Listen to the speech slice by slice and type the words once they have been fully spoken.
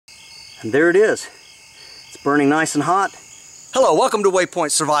And there it is. It's burning nice and hot. Hello, welcome to Waypoint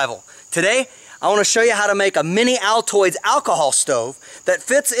Survival. Today, I want to show you how to make a mini Altoids alcohol stove that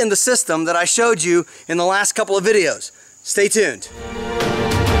fits in the system that I showed you in the last couple of videos. Stay tuned.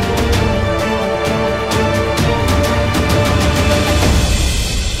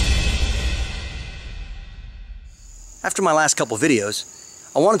 After my last couple of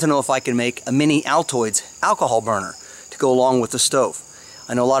videos, I wanted to know if I can make a mini Altoids alcohol burner to go along with the stove.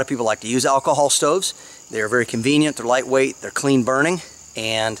 I know a lot of people like to use alcohol stoves. They're very convenient, they're lightweight, they're clean burning,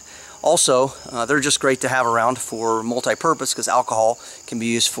 and also they're just great to have around for multi-purpose because alcohol can be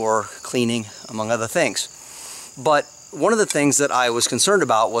used for cleaning, among other things. But one of the things that I was concerned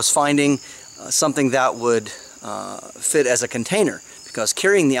about was finding something that would fit as a container, because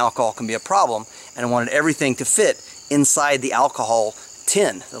carrying the alcohol can be a problem, and I wanted everything to fit inside the alcohol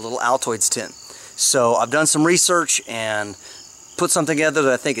tin, the little Altoids tin. So I've done some research and put something together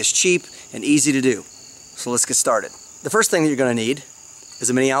that I think is cheap and easy to do. So let's get started. The first thing that you're going to need is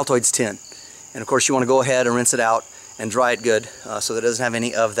a mini Altoids tin. And of course you want to go ahead and rinse it out and dry it good so that it doesn't have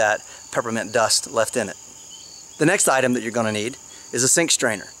any of that peppermint dust left in it. The next item that you're going to need is a sink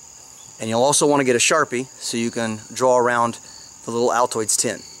strainer. And you'll also want to get a Sharpie so you can draw around the little Altoids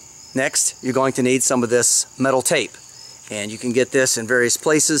tin. Next, you're going to need some of this metal tape. And you can get this in various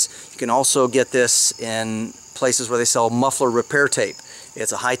places. You can also get this in places where they sell muffler repair tape.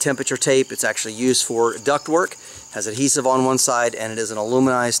 It's a high temperature tape. It's actually used for ductwork. It has adhesive on one side and it is an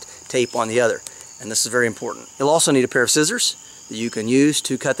aluminized tape on the other. And this is very important. You'll also need a pair of scissors that you can use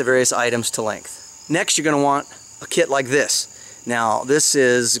to cut the various items to length. Next, you're going to want a kit like this. Now, this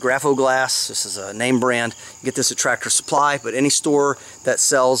is Grapho Glass. This is a name brand. You get this at Tractor Supply, but any store that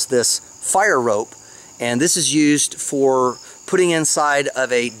sells this fire rope. And this is used for putting inside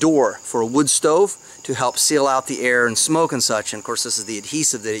of a door for a wood stove to help seal out the air and smoke and such. And of course this is the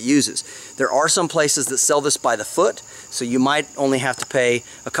adhesive that it uses. There are some places that sell this by the foot, so you might only have to pay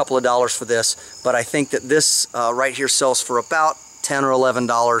a couple of dollars for this, but I think that this right here sells for about $10 or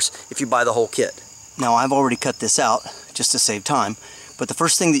 $11 if you buy the whole kit. Now I've already cut this out just to save time, but the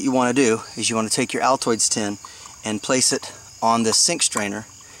first thing that you want to do is you want to take your Altoids tin and place it on this sink strainer,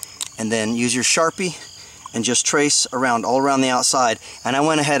 and then use your Sharpie and just trace around all around the outside. And I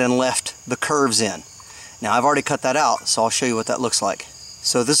went ahead and left the curves in. Now I've already cut that out, so I'll show you what that looks like.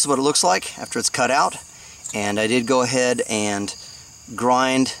 So this is what it looks like after it's cut out, and I did go ahead and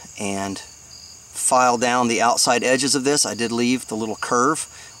grind and file down the outside edges of this. I did leave the little curve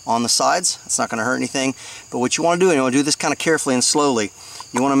on the sides. It's not going to hurt anything, but what you want to do, and you want to do this kind of carefully and slowly,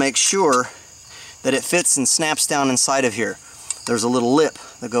 you want to make sure that it fits and snaps down inside of here. There's a little lip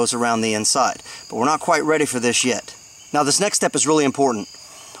that goes around the inside, but we're not quite ready for this yet. Now this next step is really important.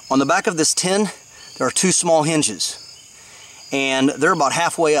 On the back of this tin there are two small hinges, and they're about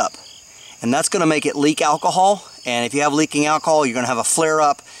halfway up, and that's going to make it leak alcohol, and if you have leaking alcohol you're going to have a flare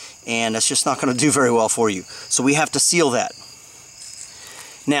up, and it's just not going to do very well for you. So we have to seal that.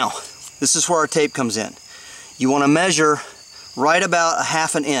 Now this is where our tape comes in. You want to measure right about a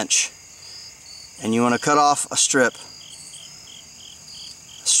 ½ an inch, and you want to cut off a strip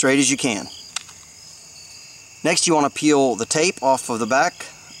straight as you can. Next you want to peel the tape off of the back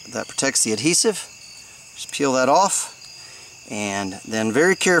that protects the adhesive. Just peel that off, and then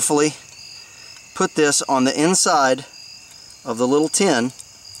very carefully put this on the inside of the little tin,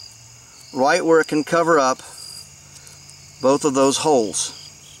 right where it can cover up both of those holes.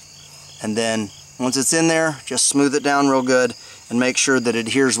 And then once it's in there, just smooth it down real good and make sure that it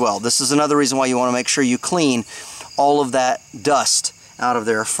adheres well. This is another reason why you want to make sure you clean all of that dust out of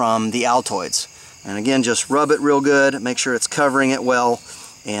there from the Altoids. And again, just rub it real good, make sure it's covering it well,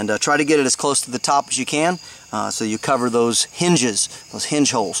 and try to get it as close to the top as you can so you cover those hinges, those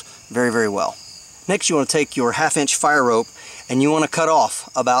hinge holes very, very well. Next you want to take your ½ inch fire rope and you want to cut off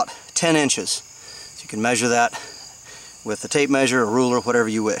about 10 inches. So you can measure that with a tape measure, a ruler, whatever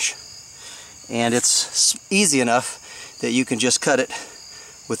you wish. And it's easy enough that you can just cut it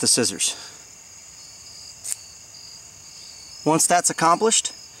with the scissors. Once that's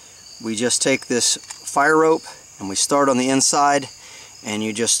accomplished, we just take this fire rope and we start on the inside, and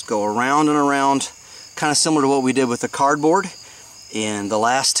you just go around and around, kind of similar to what we did with the cardboard in the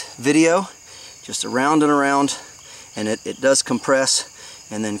last video, just around and around, and it does compress,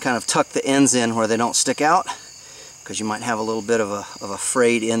 and then kind of tuck the ends in where they don't stick out, because you might have a little bit of a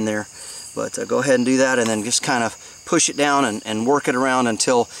frayed in there. But go ahead and do that, and then just kind of push it down and work it around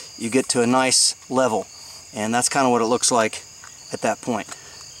until you get to a nice level. And that's kind of what it looks like at that point.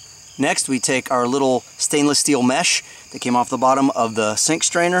 Next we take our little stainless steel mesh that came off the bottom of the sink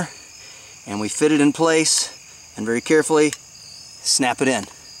strainer, and we fit it in place and very carefully snap it in.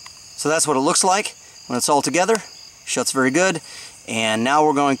 So that's what it looks like when it's all together. Shuts very good. And now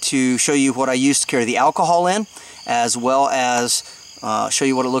we're going to show you what I use to carry the alcohol in, as well as show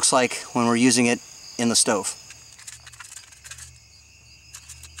you what it looks like when we're using it in the stove.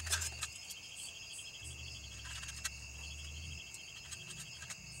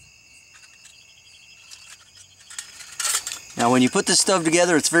 Now when you put this stove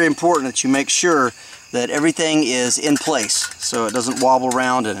together, it's very important that you make sure that everything is in place so it doesn't wobble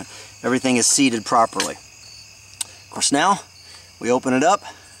around and everything is seated properly. Of course, now we open it up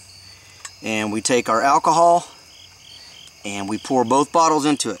and we take our alcohol and we pour both bottles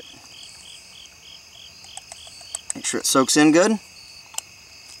into it. Make sure it soaks in good.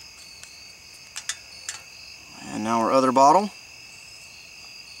 And now our other bottle.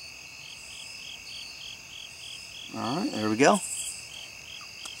 Alright, there we go.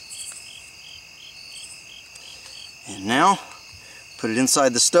 And now, put it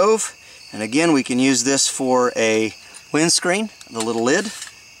inside the stove. And again, we can use this for a windscreen, the little lid.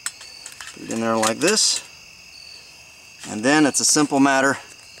 Put it in there like this. And then it's a simple matter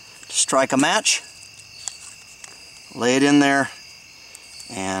to strike a match, lay it in there,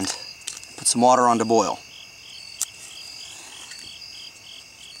 and put some water on to boil.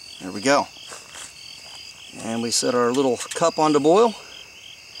 There we go. And we set our little cup on to boil,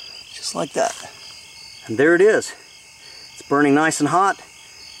 just like that. And there it is. It's burning nice and hot,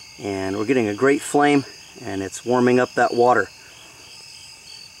 and we're getting a great flame, and it's warming up that water.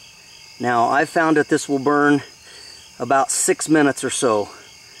 Now, I've found that this will burn about 6 minutes or so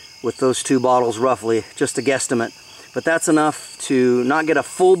with those two bottles roughly, just a guesstimate. But that's enough to not get a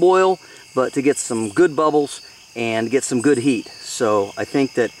full boil, but to get some good bubbles and get some good heat. So I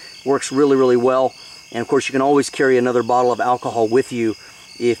think that works really, really well. And of course, you can always carry another bottle of alcohol with you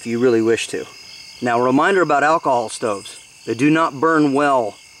if you really wish to. Now, a reminder about alcohol stoves. They do not burn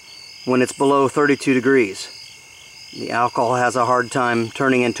well when it's below 32 degrees. The alcohol has a hard time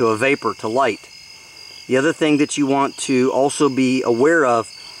turning into a vapor to light. The other thing that you want to also be aware of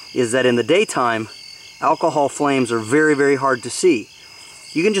is that in the daytime, alcohol flames are very, very hard to see.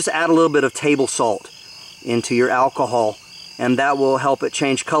 You can just add a little bit of table salt into your alcohol, and that will help it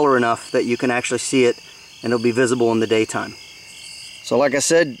change color enough that you can actually see it and it'll be visible in the daytime. So like I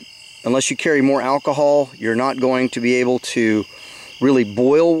said, unless you carry more alcohol, you're not going to be able to really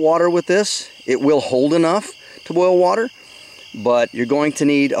boil water with this. It will hold enough to boil water, but you're going to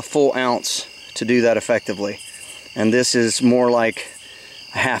need a full ounce to do that effectively. And this is more like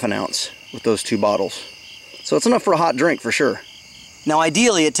a ½ ounce with those two bottles. So it's enough for a hot drink for sure. Now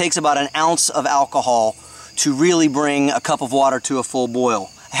ideally it takes about 1 ounce of alcohol to really bring a cup of water to a full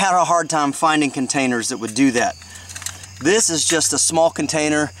boil. I had a hard time finding containers that would do that. This is just a small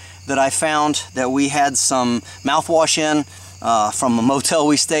container that I found that we had some mouthwash in from a motel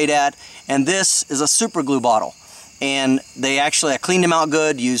we stayed at, and this is a super glue bottle. And I cleaned them out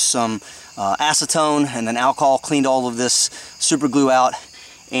good, used some acetone and then alcohol, cleaned all of this super glue out,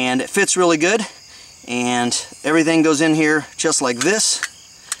 and it fits really good. And everything goes in here just like this.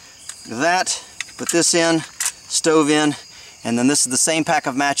 Look at that. Put this in, stove in, and then this is the same pack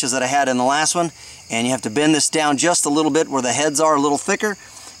of matches that I had in the last one. And you have to bend this down just a little bit where the heads are a little thicker,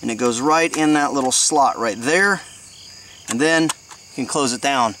 and it goes right in that little slot right there. And then you can close it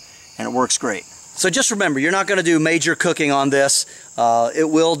down, and it works great. So just remember, you're not going to do major cooking on this. It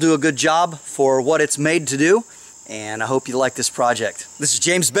will do a good job for what it's made to do, and I hope you like this project. This is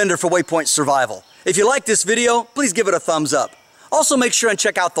James Bender for Waypoint Survival. If you like this video, please give it a thumbs up. Also make sure and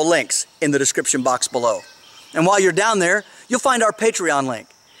check out the links in the description box below. And while you're down there, you'll find our Patreon link.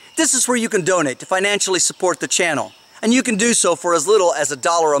 This is where you can donate to financially support the channel, and you can do so for as little as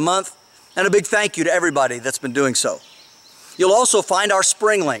 $1 a month, and a big thank you to everybody that's been doing so. You'll also find our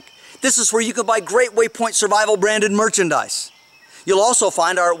spring link. This is where you can buy great Waypoint Survival branded merchandise. You'll also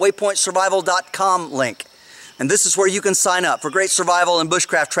find our waypointsurvival.com link, and this is where you can sign up for great survival and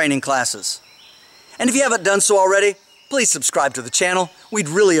bushcraft training classes. And if you haven't done so already, please subscribe to the channel. We'd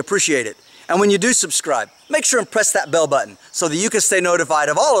really appreciate it. And when you do subscribe, make sure and press that bell button so that you can stay notified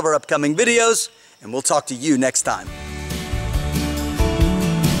of all of our upcoming videos, and we'll talk to you next time.